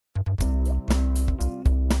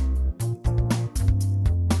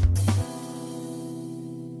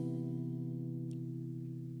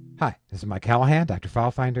This is Mike Callahan, Dr.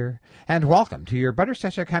 FileFinder, and welcome to your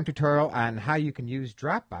ButterStash.com tutorial on how you can use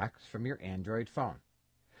Dropbox from your Android phone.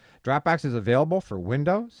 Dropbox is available for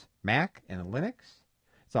Windows, Mac, and Linux.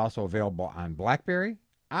 It's also available on BlackBerry,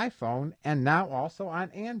 iPhone, and now also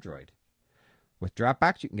on Android. With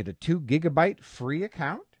Dropbox, you can get a 2 GB free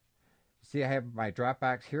account. See, I have my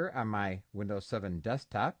Dropbox here on my Windows 7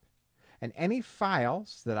 desktop, and any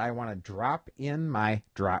files that I want to drop in my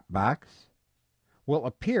Dropbox will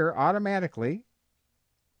appear automatically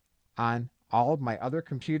on all of my other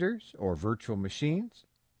computers or virtual machines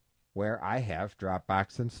where I have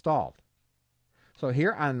Dropbox installed. So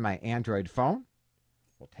here on my Android phone,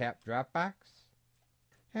 we'll tap Dropbox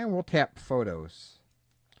and we'll tap Photos.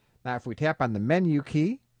 Now if we tap on the menu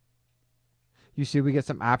key, you see we get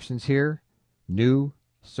some options here: New,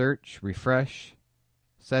 Search, Refresh,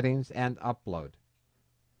 Settings, and Upload.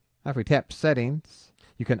 Now if we tap Settings,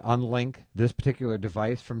 you can unlink this particular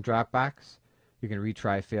device from Dropbox. You can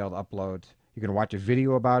retry failed uploads. You can watch a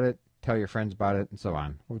video about it, tell your friends about it, and so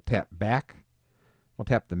on. We'll tap back. We'll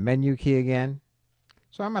tap the menu key again.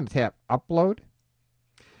 So I'm going to tap Upload.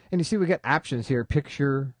 And you see we get options here: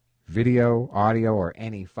 picture, video, audio, or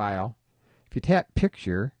any file. If you tap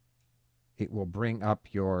picture, it will bring up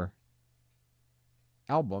your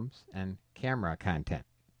albums and camera content.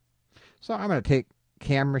 So I'm going to take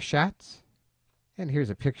camera shots. And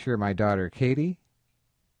here's a picture of my daughter, Katie.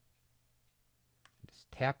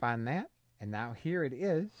 Just tap on that, and now here it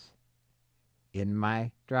is in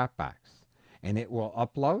my Dropbox. And it will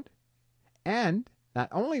upload, and not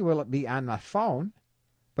only will it be on my phone,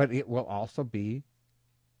 but it will also be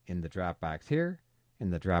in the Dropbox here,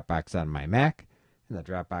 in the Dropbox on my Mac, in the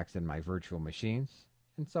Dropbox in my virtual machines,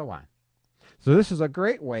 and so on. So this is a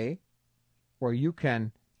great way where you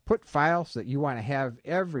can put files that you want to have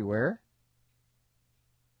everywhere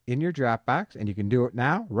in your Dropbox, and you can do it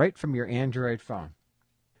now right from your Android phone.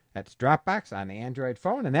 That's Dropbox on the Android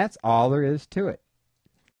phone, and that's all there is to it.